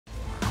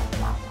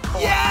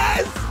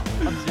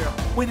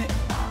Win it.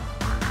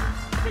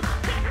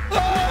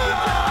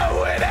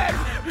 Oh, win it.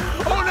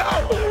 Oh, no.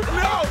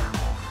 No.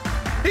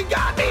 He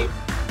got me.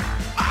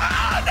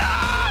 Oh, no.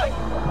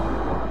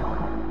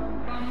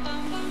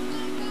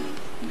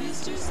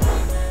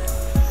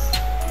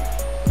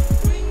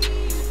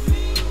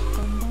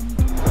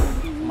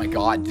 Oh, my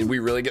God. Did we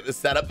really get this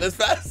set up this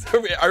fast?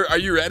 Are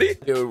you ready?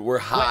 Dude, we're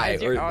high.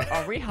 Wait,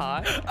 are we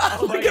high?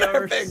 Oh, look at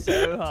our ping.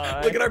 So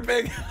high. Look at our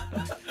ping.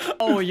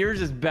 Oh,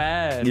 yours is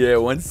bad. Yeah,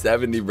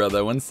 170,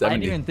 brother. 170. I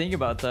didn't even think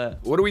about that.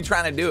 What are we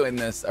trying to do in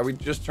this? Are we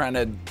just trying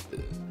to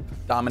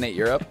dominate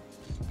Europe?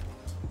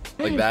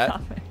 Like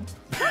that?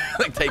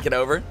 Like take it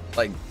over?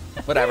 Like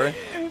whatever.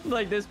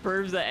 Like this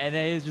proves that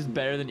NA is just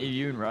better than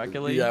EU and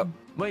Rocket League. Yep.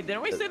 Wait,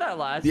 didn't we say that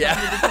last Yeah.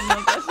 time we did something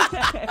like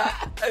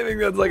this? I think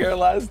that's like our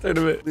last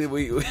tournament.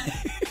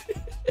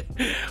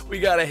 We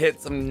gotta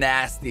hit some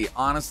nasty.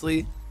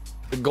 Honestly,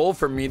 the goal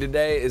for me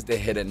today is to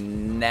hit a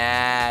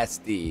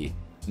nasty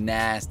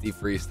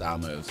freestyle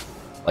moves.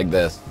 Like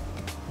this.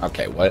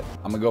 Okay, what?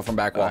 I'm gonna go from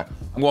back wall. Right.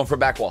 I'm going for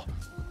back wall.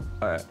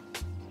 All right.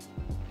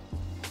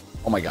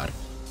 Oh my God.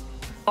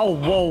 Oh,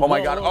 whoa. Oh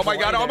my God. Oh my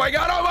God. Oh my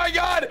God. Oh my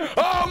God.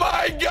 Oh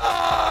my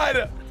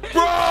God.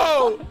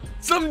 Bro,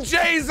 some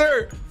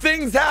Jazer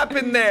things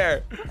happen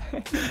there.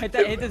 Hit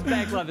this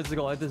back left. It's a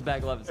goal. Hit this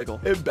back left. It's a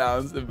goal. It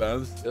bounced. It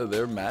bounced. Oh,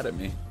 they're mad at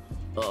me.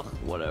 Ugh,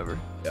 whatever.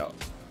 Yeah. Oh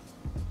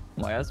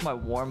my, that's my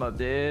warm up,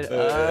 dude.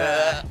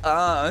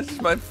 This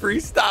is my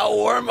freestyle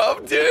warm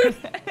up, dude.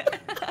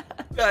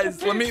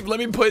 Guys, let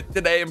me put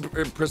today in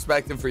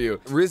perspective for you.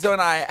 Rizzo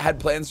and I had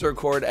plans to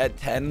record at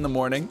 10 in the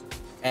morning,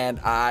 and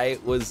I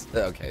was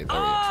okay.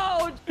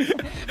 Oh!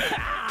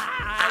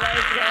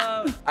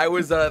 I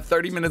was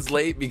 30 minutes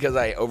late because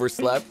I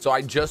overslept. So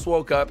I just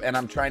woke up and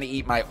I'm trying to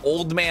eat my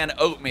old man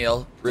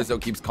oatmeal. Rizzo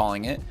keeps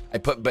calling it. I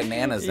put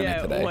bananas in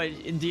it today. What,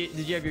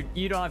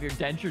 you don't have your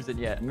dentures in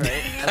yet,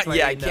 right? That's why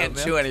Yeah, I you can't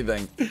know, chew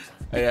anything.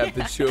 I have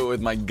to chew it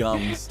with my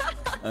gums.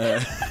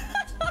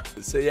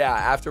 So yeah,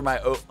 after my,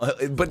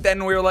 but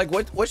then we were like,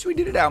 what should we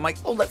do today? I'm like,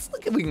 oh, let's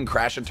look if we can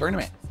crash a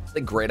tournament. It's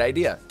a great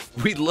idea.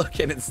 We look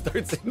and it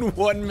starts in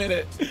 1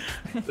 minute.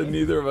 So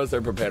neither of us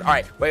are prepared. All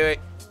right, wait.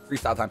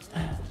 Freestyle time.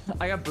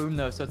 I got boom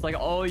though, so it's like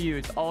all you.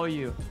 It's all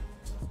you.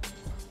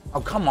 Oh,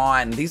 come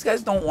on. These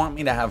guys don't want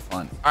me to have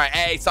fun. All right,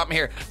 hey, something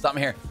here.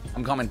 Something here.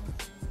 I'm coming.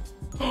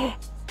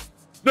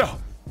 No.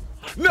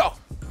 No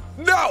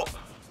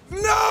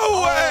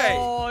way.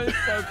 Oh,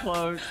 it's so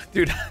close.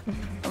 Dude,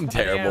 I'm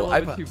terrible.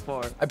 I too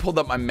far. I pulled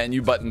up my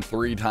menu button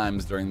 3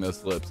 times during those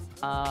flips.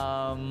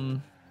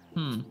 Parkour.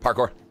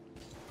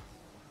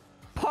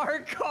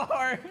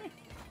 Parkour.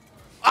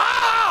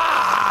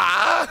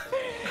 Ah!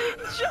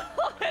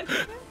 John!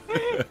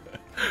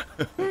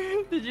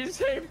 Did you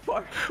say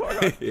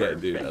parkour? Yeah,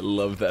 dude, I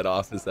love that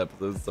Office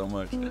episode so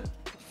much.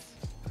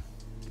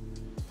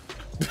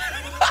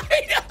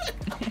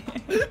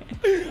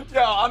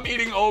 Yo, I'm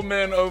eating old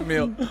man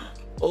oatmeal.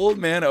 Old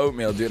man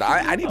oatmeal, dude.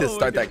 I need to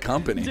start that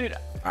company. Dude. All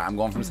right, I'm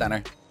going from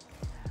center.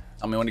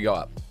 Tell me when to go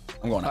up.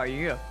 I'm going up. All right,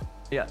 you go.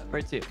 Yeah,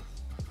 right to you.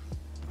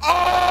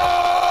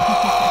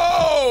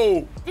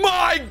 Oh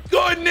my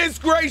goodness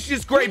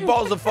gracious! Great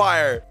balls of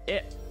fire.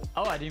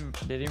 Oh, I didn't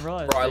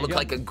realize. Bro, I look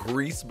like a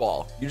grease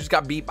ball. You just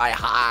got beat by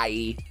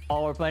High.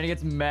 Oh, we're playing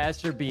against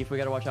Master Beef. We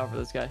gotta watch out for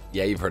this guy.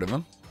 Yeah, you've heard of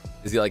him?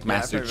 Is he like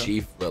Master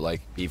Chief, but like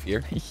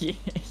beefier?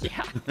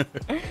 Yeah.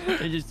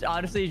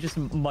 Honestly, he's just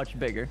much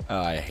bigger.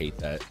 Oh, I hate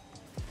that.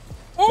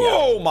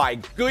 Oh my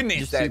goodness,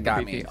 Just that super got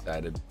me beefy.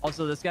 excited.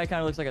 Also, this guy kind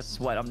of looks like a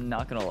sweat. I'm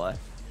not gonna lie.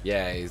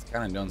 Yeah, he's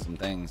kind of doing some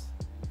things.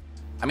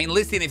 I mean,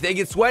 listen, if they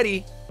get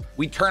sweaty,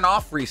 we turn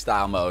off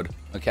freestyle mode,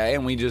 okay?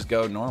 And we just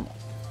go normal.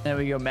 Then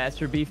we go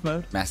Master Beef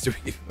mode. Master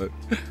Beef mode.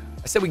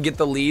 I said we get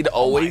the lead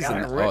always. God,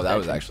 and, that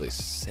was actually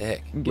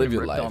sick. Live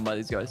your life. On by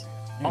these guys.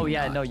 Oh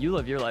yeah, no, you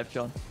live your life,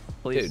 John.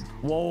 Please. Dude,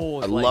 whoa.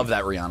 I love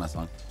that Rihanna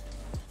song.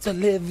 To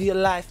live your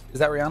life. Is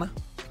that Rihanna?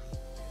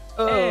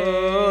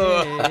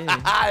 Oh, Hey.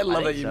 I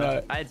love it. You know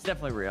it. It's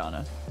definitely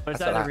Rihanna, but it's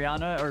That's either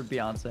Rihanna or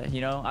Beyonce. You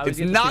know, It's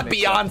not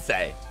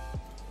Beyonce.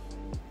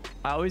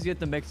 I always get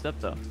them mixed up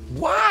though.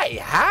 Why?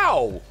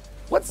 How?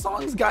 What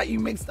songs got you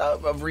mixed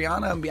up of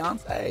Rihanna and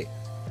Beyonce?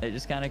 It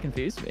just kind of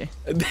confused me.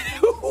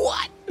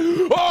 What?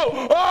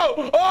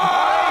 Oh!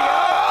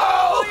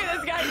 Look at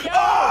this guy go!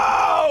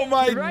 Oh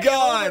my Right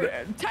God!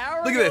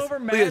 Towering Look at this. over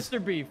Look at this. Master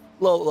Beef.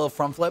 Little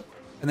front flip,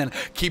 and then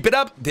keep it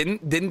up.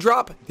 Didn't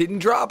drop.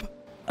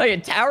 Oh, you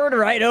towered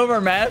right over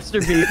Master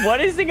Beef.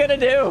 What is he gonna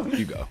do?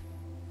 You go.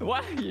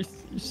 What? You're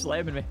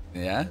slamming me.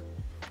 Yeah.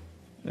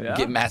 Yeah.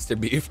 Get master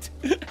beefed.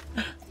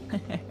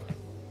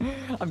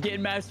 I'm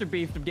getting Master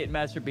Beefed.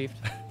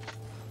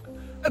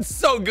 That's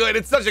so good.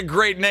 It's such a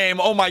great name.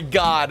 Oh my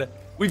God.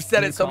 We've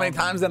said it so many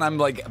times, and I'm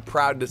like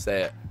proud to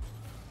say it.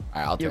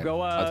 All right, I'll take it.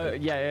 Go.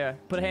 Yeah.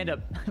 Put a hand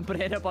up. Put a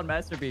hand up on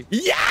Master Beef.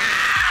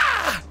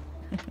 Yeah.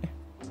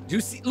 Do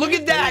you see? Look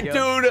at that,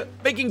 dude.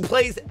 Making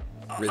plays.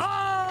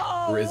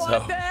 Oh, Rizzo.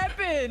 what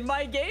happened?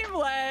 My game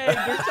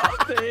lagged or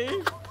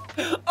something.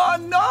 Oh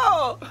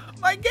no!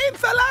 My game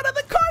fell out of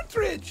the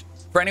cartridge.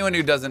 For anyone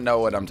who doesn't know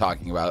what I'm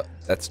talking about,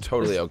 that's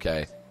totally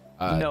okay.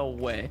 No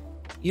way.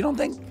 You don't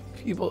think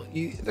people?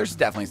 There's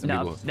definitely some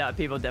people. No,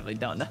 people definitely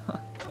don't know.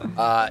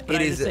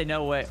 It is. Just say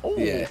no way. Ooh.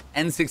 Yeah,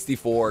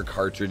 N64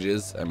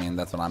 cartridges. I mean,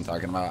 that's what I'm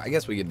talking about. I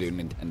guess we could do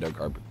Nintendo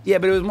cartridges. Yeah,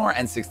 but it was more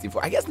N64.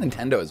 I guess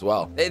Nintendo as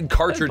well. They had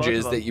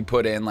cartridges that you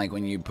put in, like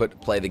when you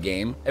play the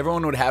game.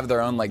 Everyone would have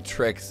their own like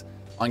tricks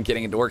on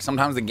getting it to work.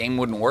 Sometimes the game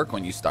wouldn't work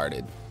when you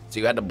started, so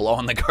you had to blow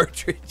on the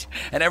cartridge,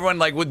 and everyone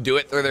like would do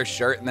it through their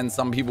shirt, and then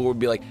some people would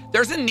be like,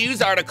 "There's a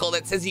news article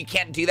that says you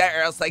can't do that, or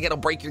else like it'll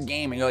break your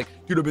game." And you're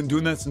like, "Dude, I've been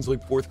doing that since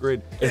like 4th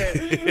grade."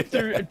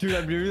 Dude, I've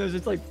been doing that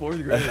since like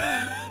 4th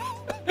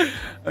grade.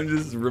 I'm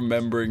just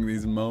remembering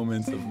these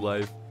moments of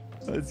life.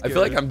 That's I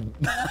feel like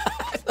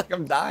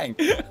I'm dying.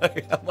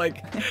 I'm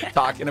like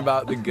talking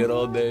about the good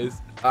old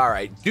days. All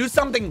right, do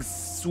something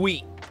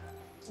sweet.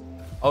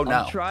 Oh no.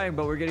 I'm trying,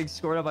 but we're getting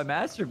scored up by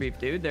Master Beef,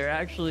 dude. They're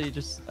actually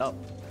just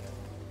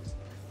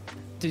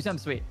do something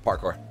sweet.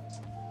 Parkour.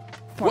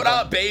 What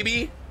up,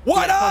 baby?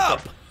 What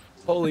up?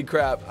 Holy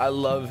crap! I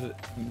love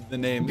the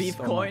name. Beef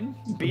coin.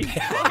 Beef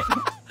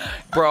coin.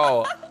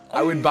 Bro,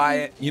 I would buy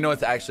it. You know,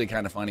 it's actually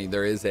kind of funny.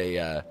 There is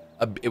it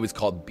was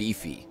called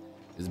Beefy.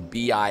 It's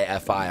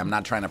B-I-F-I. I'm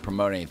not trying to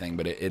promote anything,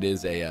 but it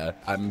is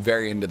I'm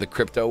very into the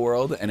crypto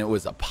world, and it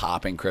was a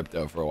popping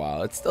crypto for a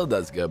while. It still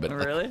does good, but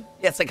really?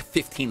 Yeah, it's like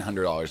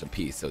 $1,500 a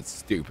piece, so it's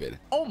stupid.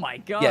 Oh my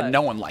god. Yeah,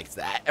 no one likes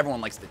that.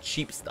 Everyone likes the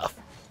cheap stuff,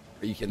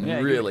 where you can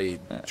really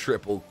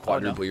triple,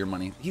 quadruple your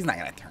money. He's not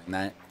gonna turn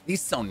that.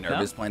 He's so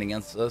nervous playing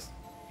against us.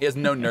 He has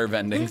no nerve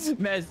endings.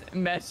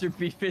 Master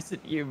Beef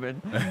isn't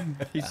human.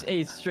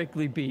 He's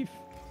strictly beef.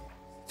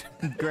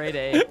 Grade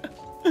A.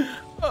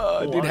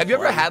 Dude, have you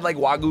ever had like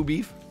Wagyu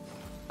beef?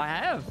 I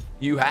have.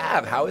 You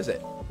have? How is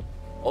it?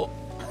 Oh.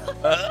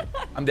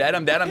 I'm dead.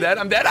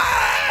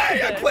 Ah!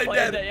 I played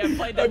dead.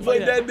 I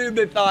played dead, dude.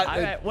 They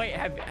thought. Wait,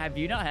 have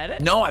you not had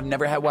it? No, I've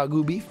never had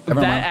Wagyu beef.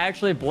 That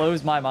actually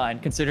blows my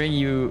mind, considering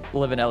you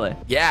live in LA.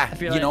 Yeah, I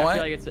feel what?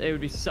 Like it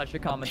would be such a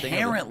common thing.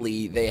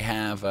 Apparently, they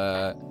have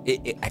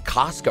it at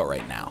Costco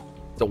right now.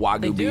 It's a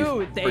Wagyu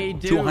beef. They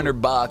do.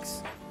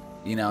 $200.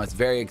 You know, it's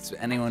very.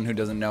 Anyone who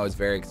doesn't know, it's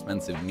very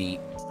expensive meat.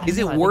 Is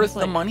it worth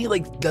the money?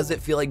 Like, does it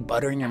feel like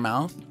butter in your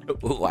mouth?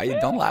 Why?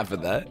 Don't laugh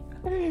at that.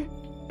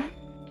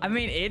 I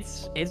mean,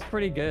 it's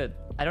pretty good.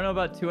 I don't know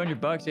about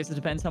 $200. It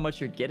depends how much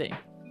you're getting,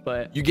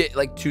 but you get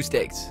like 2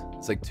 steaks.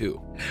 It's like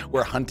 2.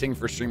 We're hunting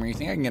for streamer. You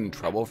think I can get in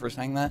trouble for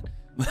saying that?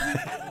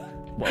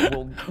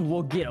 Well,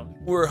 we'll get them.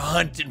 We're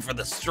hunting for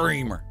the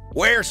streamer.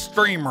 Where's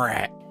streamer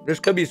at? This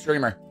could be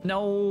streamer.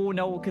 No,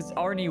 because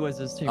Arnie was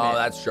his teammate. Oh,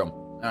 that's true.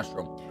 That's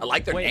true. I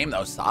like their name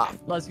though. Soft.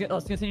 Let's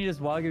continue this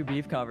Wagyu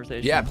beef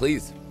conversation. Yeah,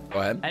 please. Go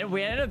ahead. And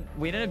we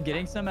ended up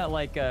getting some at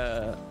like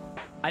I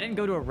didn't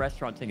go to a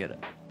restaurant to get it.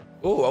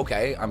 Oh,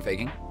 okay. I'm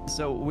faking.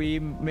 So we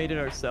made it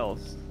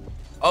ourselves.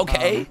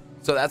 Okay.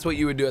 So that's what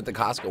you would do at the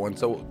Costco one.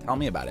 So tell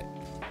me about it.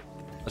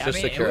 Let's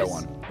just secure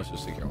one. Let's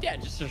just secure one. Yeah,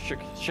 just a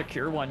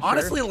secure one.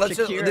 Honestly,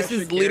 this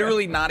is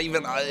literally not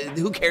even.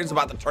 Who cares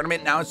about the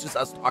tournament now? It's just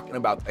us talking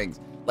about things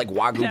like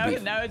Wagyu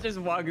beef. Now it's just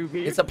Wagyu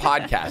beef. It's a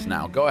podcast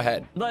now. Go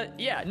ahead. But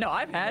yeah, no,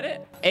 I've had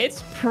it.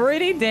 It's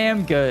pretty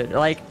damn good.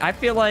 Like, I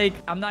feel like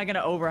I'm not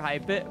gonna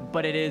overhype it,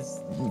 but it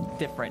is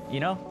different. You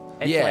know?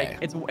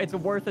 It's like, it's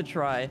worth a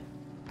try.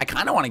 I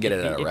kind of want to get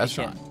it at a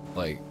restaurant.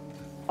 Like.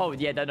 Oh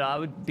yeah, that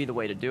would be the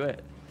way to do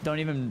it. Don't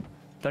even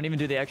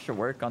do the extra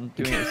work on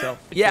doing it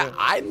yourself.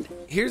 Yeah,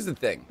 here's the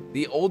thing.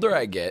 The older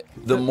I get,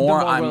 the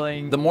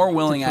more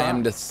willing I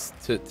am to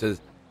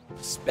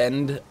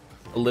spend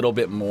a little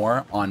bit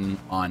more on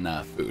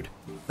food.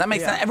 That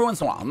makes sense every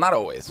once in a while, not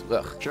always.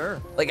 Ugh.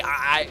 Sure. Like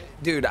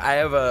dude, I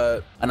have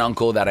an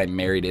uncle that I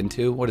married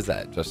into. What is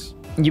that? Just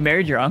you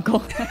married your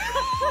uncle?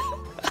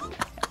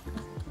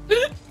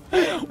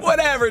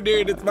 Whatever,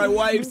 dude. It's my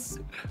wife's.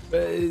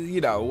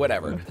 You know,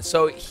 whatever.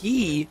 So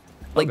he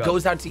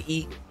goes out to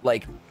eat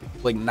like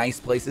nice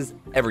places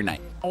every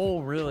night.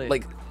 Oh, really?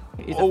 Like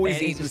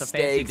always eating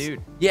steaks.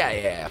 Dude.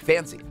 Yeah,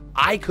 fancy.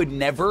 I could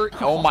never.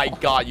 Oh my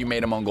God, you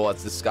made a Mongol.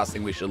 That's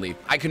disgusting. We should leave.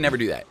 I could never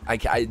do that.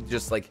 I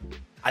just like.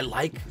 I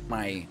like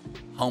my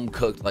home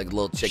cooked like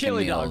little chicken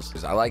chili meals.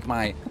 dogs. I like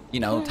my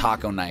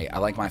taco night. I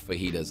like my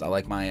fajitas. I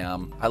like my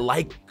I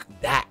like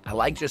that. I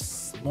like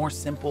just more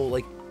simple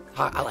like.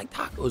 I like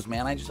tacos,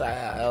 man.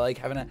 I like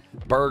having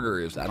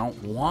burgers. I don't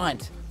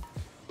want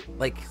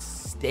like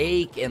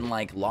steak and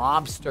like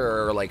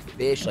lobster or like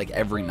fish like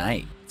every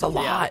night. It's a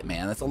lot,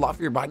 man. That's a lot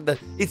for your body.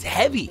 It's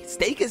heavy.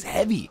 Steak is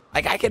heavy.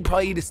 Like I could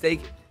probably eat a steak.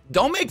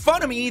 Don't make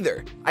fun of me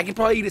either. I could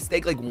probably eat a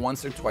steak like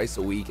once or twice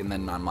a week, and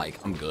then I'm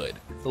good.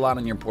 It's a lot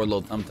on your poor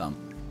little tum tum.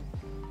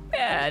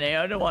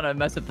 Yeah, I don't want to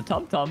mess up the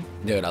tum tum.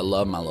 Dude, I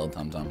love my little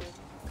tum tum.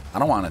 I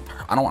don't want to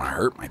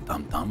hurt my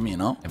tum tum. You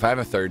know. If I have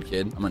a third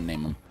kid, I'm gonna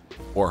name him.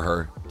 Or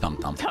her Tum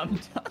Tum. Tum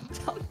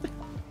Tum.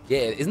 Yeah,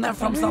 isn't that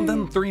from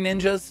something? 3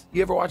 Ninjas?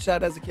 You ever watch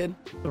that as a kid?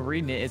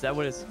 Is that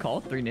what it's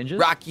called? 3 Ninjas?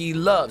 Rocky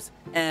loves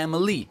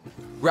Emily.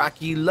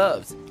 Rocky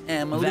loves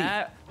Emily.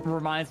 That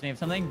reminds me of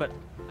something, but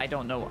I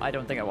don't know. I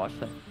don't think I watched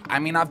that. I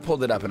mean, I've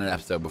pulled it up in an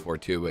episode before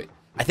too, but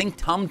I think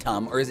Tum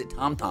Tum, or is it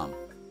Tom Tom?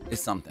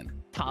 is something.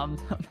 Tom.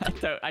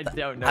 I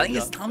don't know. I think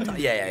it's Tom.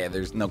 Yeah.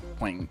 There's no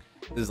point.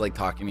 This is like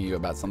talking to you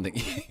about something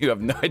you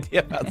have no idea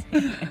about.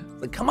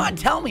 It's like, come on,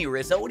 tell me,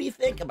 Rizzo. What do you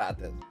think about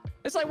this?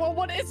 It's like, well,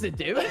 what is it,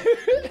 dude?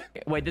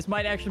 Wait, this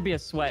might actually be a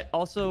sweat.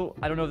 Also,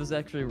 I don't know if this is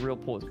actually a real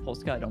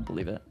pulse guy. I don't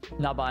believe it.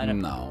 Not buying it.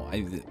 No,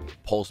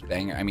 pulse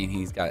banger. I mean,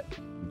 he's got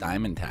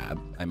diamond tab.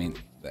 I mean,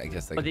 I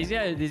guess. But these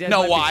guys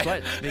no, might why? be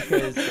sweats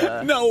because.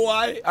 No,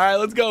 why? All right,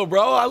 let's go,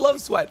 bro. I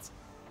love sweats.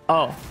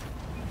 Oh.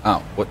 Oh,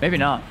 what? Maybe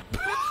not.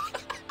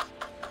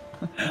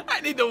 I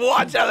need to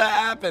watch how that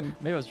happened.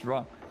 Maybe I was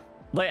wrong.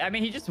 Like, I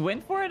mean, he just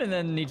went for it and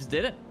then he just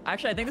did it.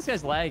 Actually, I think this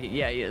guy's lagging.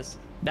 Yeah, he is.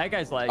 That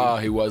guy's lagging. Oh,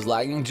 he was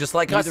lagging, just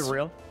like us. Is it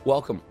real?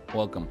 Welcome.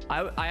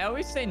 I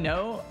always say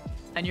no,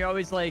 and you're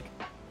always like,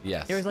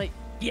 yes. You're always like,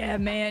 yeah,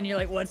 man. You're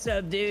like, what's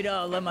up, dude?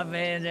 Oh, love my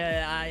fans.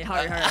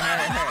 Hurry.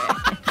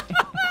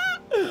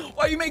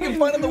 Why are you making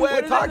fun of the way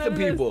I talk to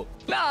people?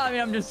 No, I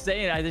mean, I'm just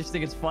saying. I just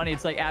think it's funny.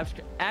 It's like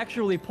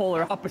actually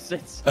polar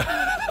opposites. Hey,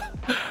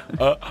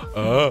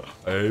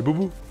 boo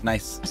boo.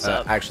 Nice.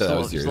 Actually, that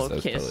was yours. That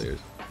was totally yours.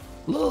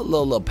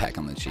 Little peck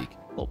on the cheek.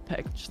 Little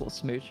peck, just a little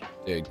smooch.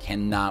 Dude,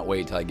 cannot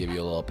wait till I give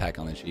you a little peck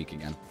on the cheek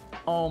again.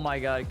 Oh my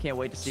god, I can't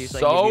wait to see you.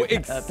 So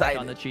excited. Peck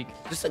on the cheek.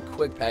 Just a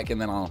quick peck,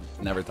 and then I'll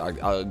never talk.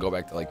 I'll go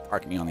back to like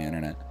talking to you on the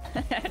internet.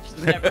 Just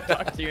never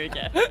talk to you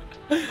again.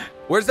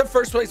 Where's the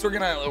first place we're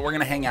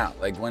gonna hang out?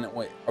 Like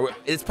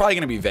it's probably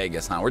gonna be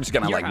Vegas, huh? We're just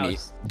gonna like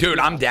meet. Dude,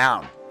 I'm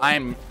down.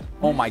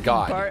 Oh my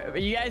god.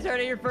 You guys heard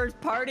of your first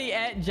party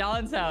at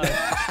John's house?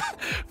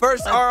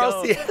 First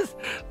RLCS,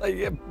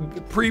 like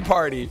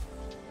pre-party.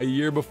 A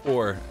year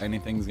before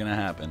anything's gonna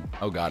happen.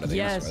 Oh god, I think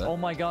yes. Oh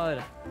my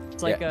god.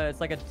 It's like a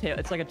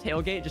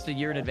tailgate just a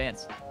year in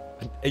advance.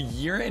 A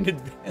year in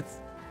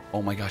advance.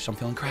 Oh my gosh, I'm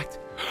feeling cracked.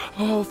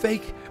 Oh,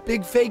 fake,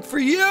 big fake for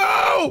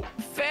you.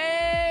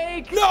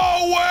 Fake.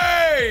 No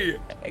way.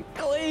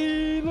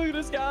 Clean. Look at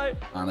this guy.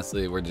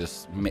 Honestly,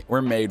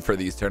 we're made for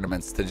these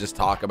tournaments to just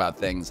talk about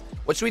things.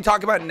 What should we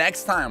talk about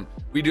next time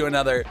we do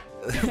another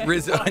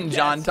Rizzo and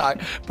John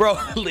talk? Bro,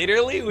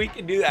 literally, we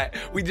can do that.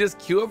 We just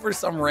queue up for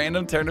some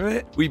random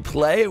tournament. We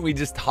play and we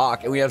just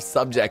talk, and we have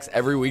subjects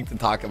every week to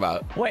talk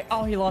about. Wait,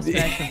 oh, he lost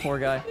connection, poor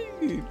guy.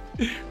 Do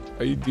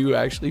you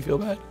actually feel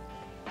bad?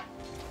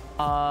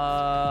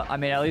 I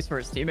mean, at least for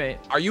his teammate.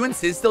 Are you and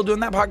Sid still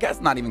doing that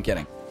podcast? Not even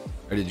kidding.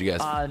 Or did you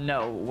guys?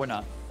 No, we're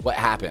not. What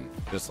happened?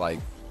 Just like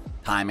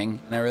timing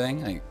and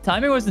everything? Like,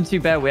 timing wasn't too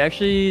bad. We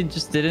actually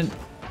just didn't.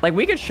 Like,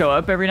 we could show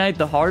up every night.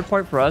 The hard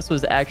part for us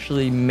was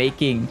actually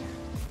making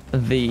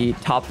the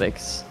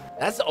topics.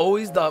 That's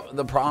always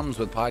the problems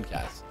with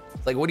podcasts.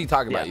 It's like, what do you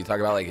talk about? You talk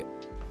about like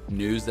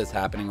news that's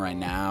happening right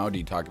now? Do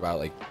you talk about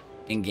like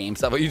in-game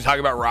stuff? You talk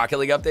about Rocket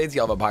League updates?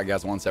 You have a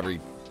podcast once every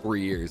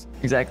 3 years.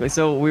 Exactly.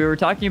 So we were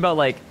talking about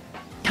like,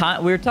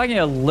 we were talking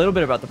a little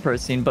bit about the pro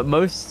scene, but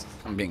most.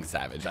 I'm being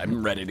savage.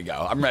 I'm ready to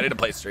go. I'm ready to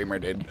play streamer,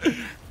 dude.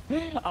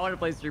 I want to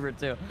play streamer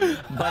too,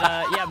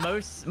 but yeah,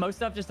 most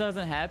stuff just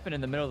doesn't happen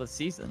in the middle of the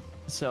season.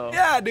 So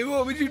yeah, dude,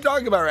 what would you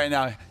talk about right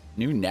now?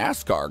 New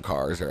NASCAR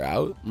cars are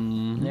out.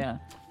 Yeah.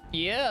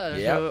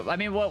 So, I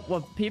mean,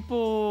 what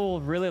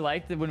people really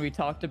liked when we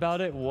talked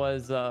about it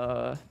was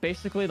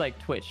basically like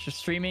Twitch, just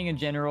streaming in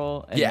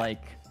general, and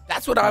like.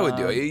 That's what I would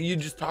do. You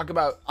just talk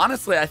about.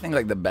 Honestly, I think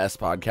like the best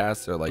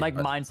podcasts are like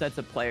mindsets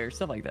of players,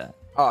 stuff like that.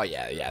 Oh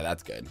yeah,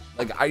 that's good.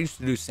 Like I used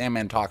to do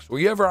Sandman Talks. Were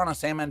you ever on a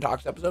Sandman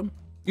Talks episode?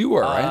 You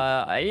were,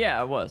 right? Yeah,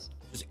 I was.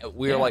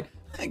 We were like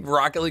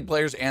Rocket League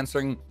players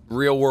answering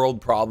real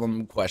world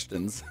problem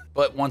questions.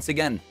 But once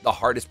again, the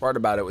hardest part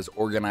about it was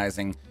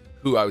organizing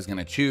who I was going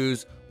to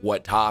choose,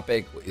 what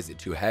topic, is it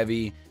too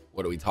heavy?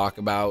 What do we talk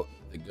about?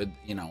 The good,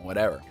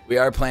 whatever. We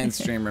are playing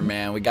streamer,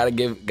 man. We gotta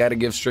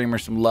give streamer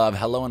some love.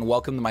 Hello and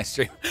welcome to my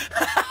stream.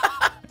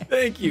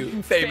 Thank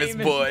you, famous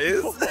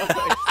boys.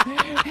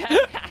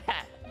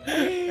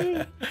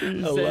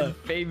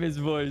 Famous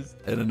voice.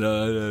 I don't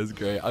know. That's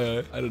great.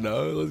 I don't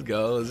know. Let's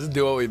go. Let's just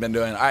do what we've been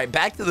doing. All right,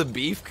 back to the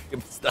beef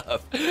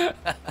stuff.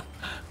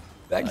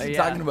 Back to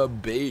talking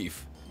about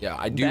beef. Yeah,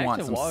 I do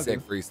want some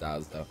sick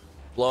freestyles though.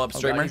 Blow up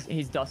streamer. God,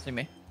 he's dusting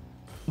me.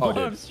 Blow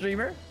up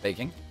streamer.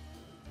 Faking.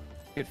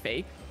 Good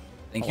fake.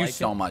 Thank you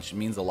so much. It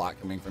means a lot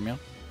coming from you.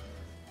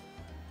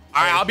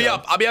 All right, I'll be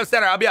up. I'll be up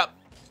center. I'll be up.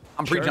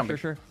 I'm pre-jumping.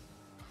 Sure.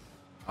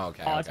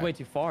 Okay. Oh, it's way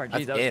too far.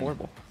 Jeez, that was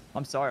horrible.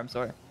 I'm sorry. I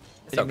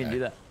didn't mean to do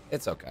that.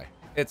 It's okay.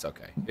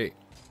 Hey.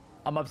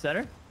 I'm up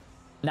center?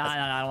 Nah,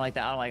 I don't like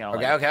that.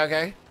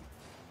 Okay.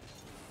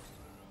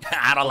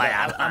 I don't like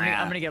it.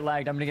 I'm gonna get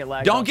lagged.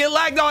 Don't get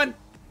lagged on.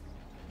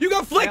 You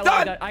got flicked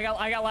on. I got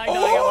lagged on.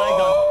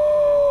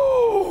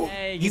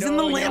 Hey, he's in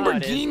the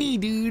Lamborghini,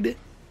 dude.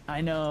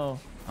 I know.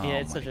 Yeah,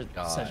 it's such a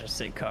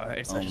sick car.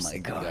 It's such a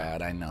sick car. Oh my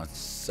god, I know. It's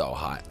so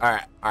hot. All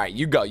right.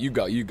 You go.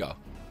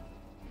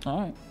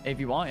 All right. If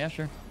you want, yeah,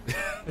 sure.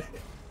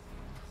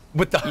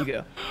 What the? You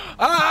go.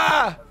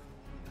 Ah!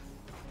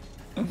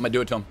 I'm gonna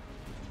do it to him.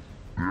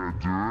 Yeah,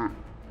 do it.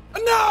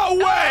 No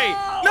way!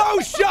 No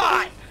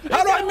shot!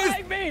 How do I miss?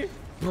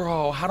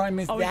 Bro, how do I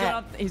miss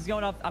that? He's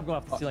going off. I'm going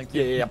off the ceiling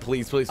too. Yeah,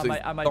 please, please, please.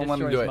 I might Don't let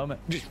him do destroy his it.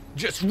 moment.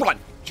 Just run.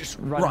 Just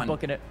run.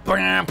 Booking it.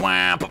 Blam,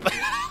 blam, blam.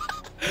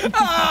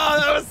 Oh,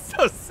 that was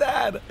so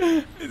sad.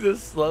 He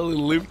just slowly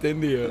looped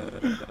into you.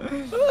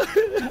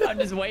 I'm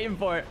just waiting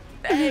for it.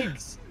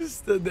 Thanks. Just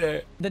stood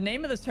there. The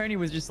name of this tourney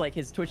was just like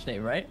his Twitch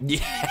name, right?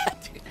 Yeah,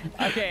 dude.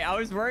 Okay, I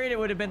was worried it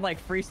would have been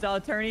like Freestyle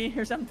Attorney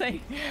or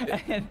something.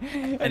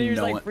 and he was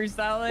like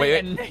freestyling. Wait.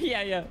 And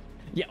yeah.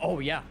 Oh,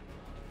 yeah.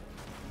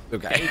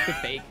 Okay. Fake to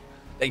fake.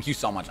 Thank you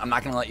so much. I'm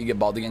not going to let you get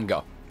bald again.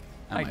 Go.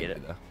 I get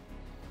it.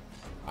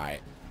 All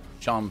right.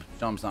 Show him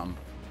something.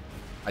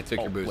 I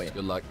took your boost. Wait.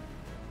 Good luck.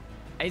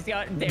 He's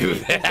got.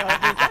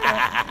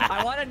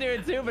 I want to do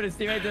it too, but his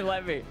teammate didn't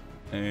let me.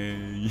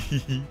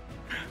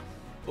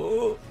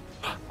 Oh,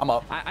 I'm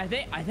up. I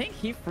think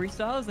he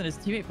freestyles and his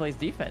teammate plays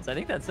defense. I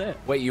think that's it.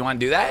 Wait, you want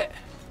to do that?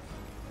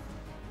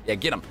 Yeah,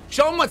 get him.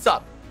 Show him what's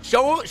up.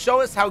 Show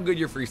us how good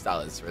your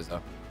freestyle is,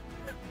 Rizzo.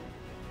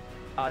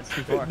 Oh, it's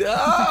too far.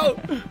 No!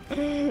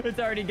 It's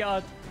already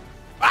gone.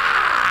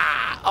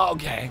 Ah!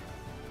 Okay.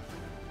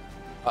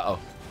 Uh-oh.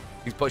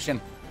 He's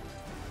pushing.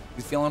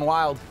 He's feeling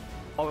wild.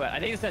 Oh, I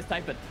think it says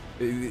typing.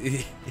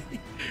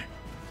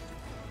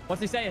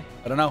 What's he saying?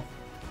 I don't know,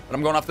 but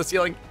I'm going off the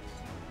ceiling.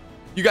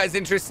 You guys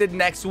interested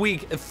next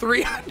week?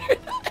 300.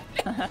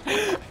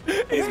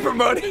 He's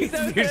promoting. He's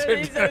so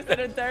good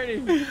at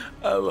 30.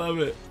 I love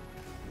it.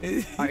 All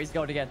right, he's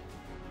going again.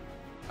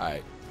 All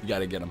right, you got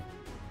to get him.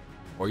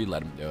 Or you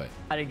let him do it.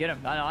 I didn't get him.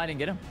 I know, I didn't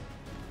get him.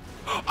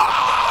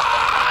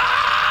 Ah!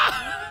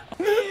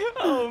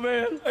 Oh,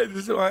 man. I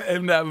just want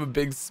him to have a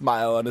big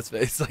smile on his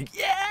face. Like,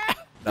 yeah.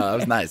 No, that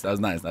was nice. That was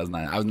nice. That was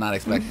nice. I was not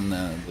expecting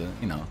the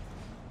you know.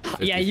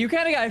 50. Yeah, you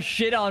kind of got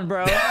shit on,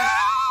 bro.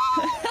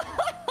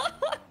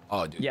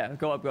 Oh, dude. Yeah,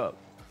 go up.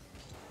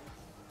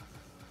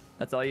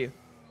 That's all you.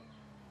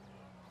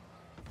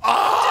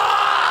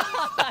 Oh!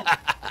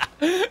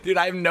 Dude,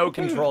 I have no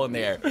control in the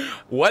air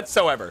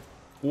whatsoever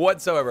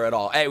at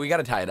all. Hey, we got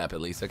to tie it up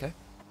at least, okay?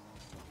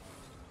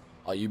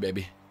 All you,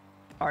 baby.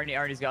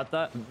 Arnie's got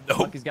that. Nope.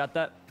 Monkey's got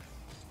that.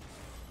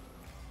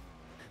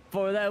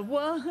 For that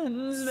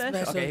one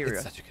special. Okay, here we go.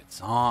 It's such a good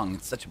song.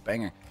 It's such a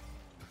banger.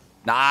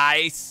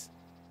 Nice.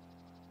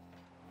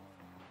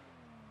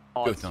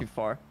 Oh, it's too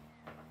far.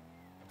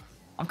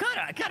 I'm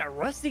kind of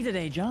rusty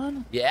today,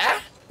 John. Yeah?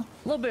 A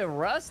little bit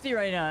rusty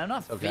right now. I'm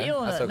not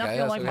feeling it. Not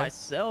feeling like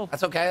myself.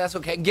 That's okay. That's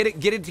okay. Get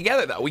it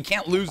together though. We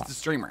can't lose the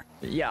streamer.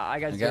 Yeah, I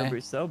got zero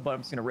boost though, but I'm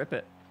just gonna rip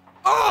it.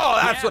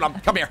 Oh, that's what I'm.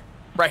 Come here.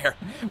 Right here.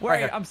 Where?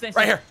 Right here. I'm staying.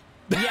 Right here.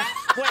 Yeah.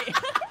 Wait.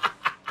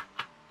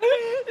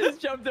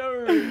 Just jumped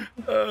over me.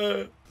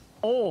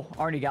 Oh,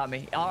 Arnie got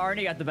me.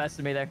 Arnie got the best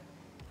of me there.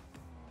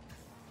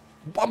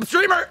 I'm a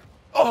streamer.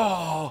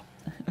 Oh.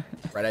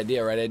 Right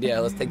idea. Right idea.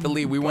 Let's take the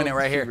lead. We win it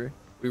right here.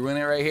 We win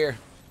it right here.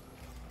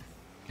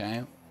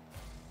 Okay.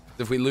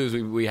 If we lose,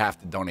 we have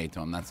to donate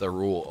to him. That's a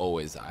rule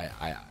always. I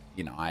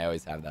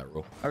always have that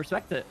rule. I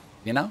respect it.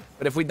 You know?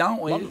 But if we don't,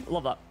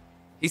 love that.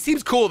 He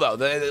seems cool though.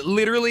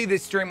 Literally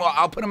this stream, well,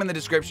 I'll put him in the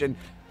description.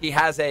 He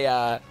has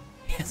a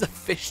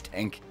fish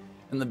tank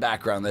in the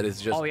background that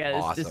is just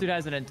awesome. This dude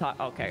has an entire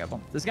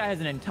this guy has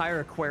an entire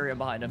aquarium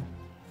behind him.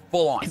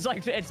 Full on. It's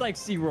like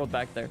SeaWorld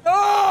back there.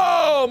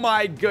 Oh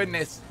my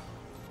goodness.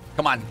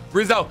 Come on,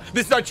 Rizzo.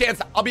 This is our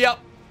chance. I'll be up.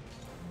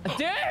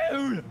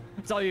 Dude!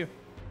 It's all you.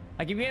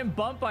 I keep getting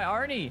bumped by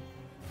Arnie.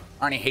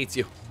 Arnie hates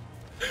you.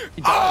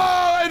 Oh,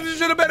 I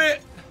should have been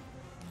it.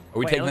 Are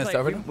we taking this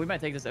over? We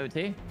might take this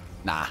OT.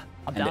 Nah.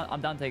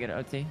 I'm down taking it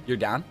OT. You're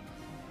down?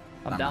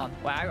 I'm down.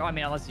 Well, I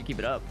mean, unless you keep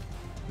it up.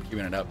 I'm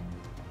keeping it up.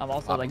 I'm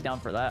also like down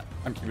for that.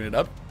 I'm keeping it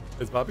up.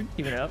 It's popping.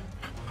 Keeping it up.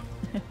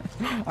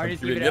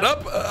 Arnie's keeping it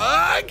up.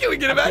 Can we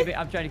get it back?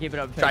 I'm trying to keep it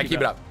up. Try to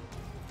keep it up.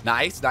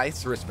 Nice.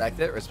 Respect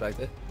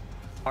it.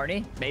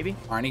 Arnie, maybe.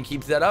 Arnie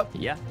keeps that up.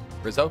 Yeah.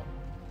 Rizzo.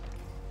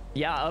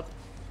 Yeah, up.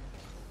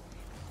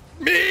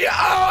 Me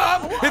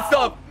up. Whoa. It's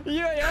up.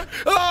 Yeah.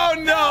 Oh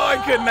no,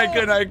 I couldn't. I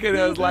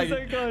was like,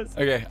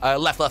 okay,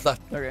 left.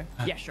 Okay.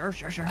 Yeah, sure.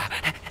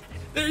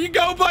 There you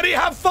go, buddy.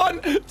 Have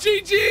fun.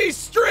 GG,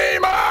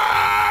 streamer.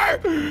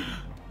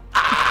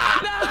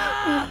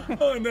 Ah!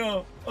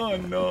 No! Oh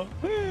no.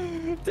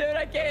 Dude,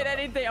 I can't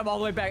anything. I'm all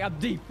the way back. I'm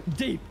deep.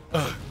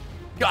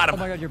 Got him. Oh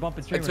my god, you're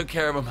bumping streamer. I took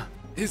care of him.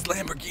 His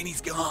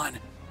Lamborghini's gone.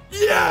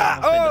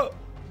 Yeah.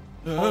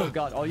 Oh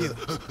god, all you.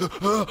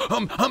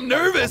 I'm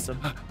nervous.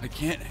 Awesome. I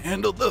can't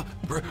handle the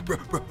pressure.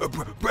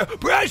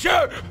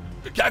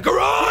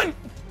 Kakarot.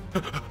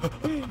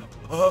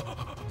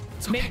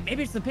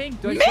 Maybe it's the ping.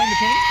 Do I explain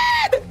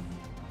the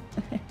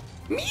ping?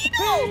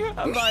 Needle.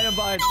 I'm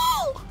fine.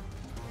 Oh.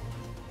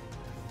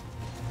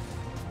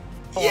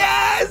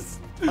 Yes.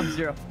 I'm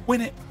 0.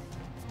 Win it.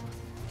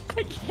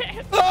 I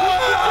can't.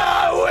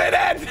 Oh, win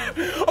it.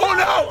 Oh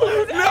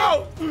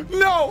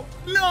no.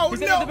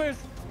 He's in the boost.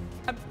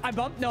 I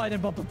bumped? No, I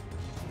didn't bump him.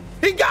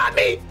 He got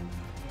me!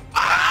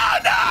 Oh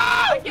no!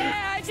 I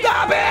can't.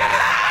 Stop it!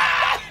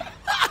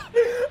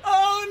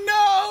 Oh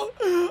no!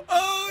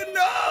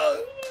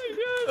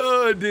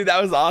 Oh Oh, dude,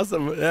 that was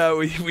awesome. Yeah,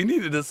 we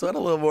needed to sweat a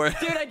little more.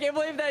 Dude, I can't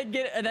believe that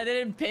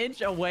didn't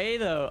pinch away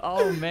though.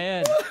 Oh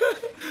man,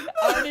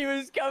 Arnie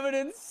was coming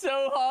in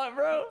so hot,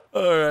 bro.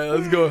 All right,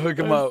 let's go hook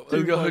him up.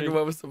 Let's go funny. hook him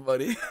up with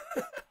somebody.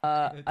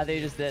 I think he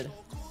just did.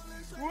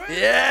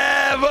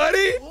 Yeah,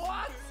 buddy.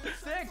 What?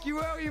 Thank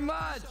you very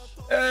much.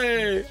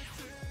 Hey,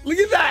 look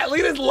at that. Look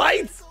at his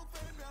lights.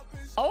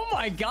 Oh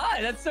my god,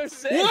 that's so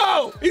sick.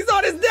 Whoa, he's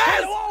on his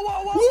desk.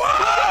 Whoa.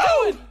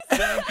 Whoa.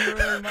 Thank you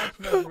very much,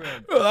 my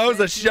friend. Bro, that was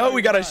a show.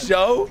 We got a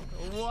show.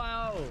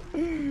 Wow.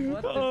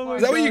 What the Oh my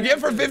Is that what you God. get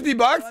for 50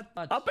 bucks?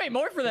 I'll pay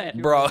more for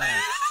that. Bro.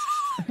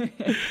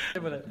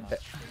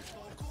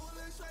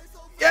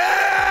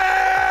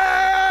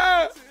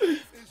 Yeah!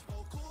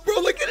 Bro,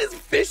 look at his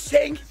fish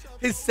tank.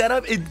 His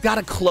setup, it got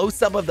a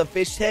close-up of the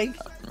fish tank.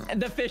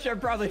 And the fish are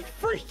probably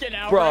freaking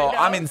out Bro, right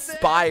now. I'm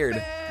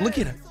inspired. Look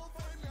at him.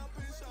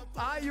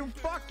 Are you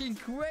fucking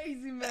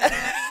crazy, man?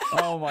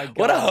 Oh my god.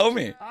 What a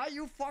homie. Are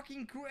you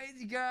fucking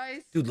crazy,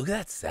 guys? Dude, look at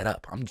that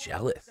setup. I'm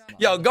jealous.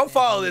 Yo, go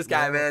follow this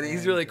guy, man.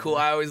 He's really cool.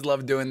 I always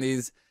love doing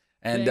these.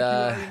 And Thank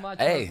you very much,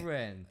 my hey,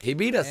 friend. he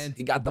beat us. And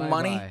He got the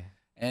money. bye-bye.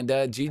 And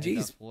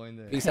GG's.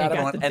 Peace He out, got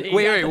everyone. the- And he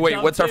wait, got wait, the wait.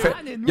 jump What's our too.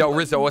 favorite? Yo,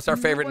 Rizzo, what's our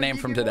favorite name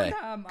from today?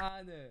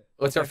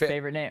 What's our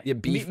favorite name? Yeah,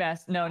 beef. Meat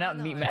Master. No, not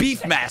Meat Master.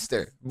 Beef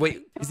Master.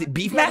 Wait, is it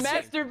Beef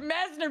Master?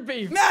 Master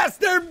Beef.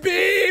 Master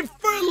Beef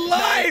for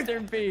life. Master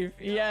Beef.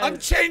 Yes. I'm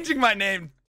changing my name.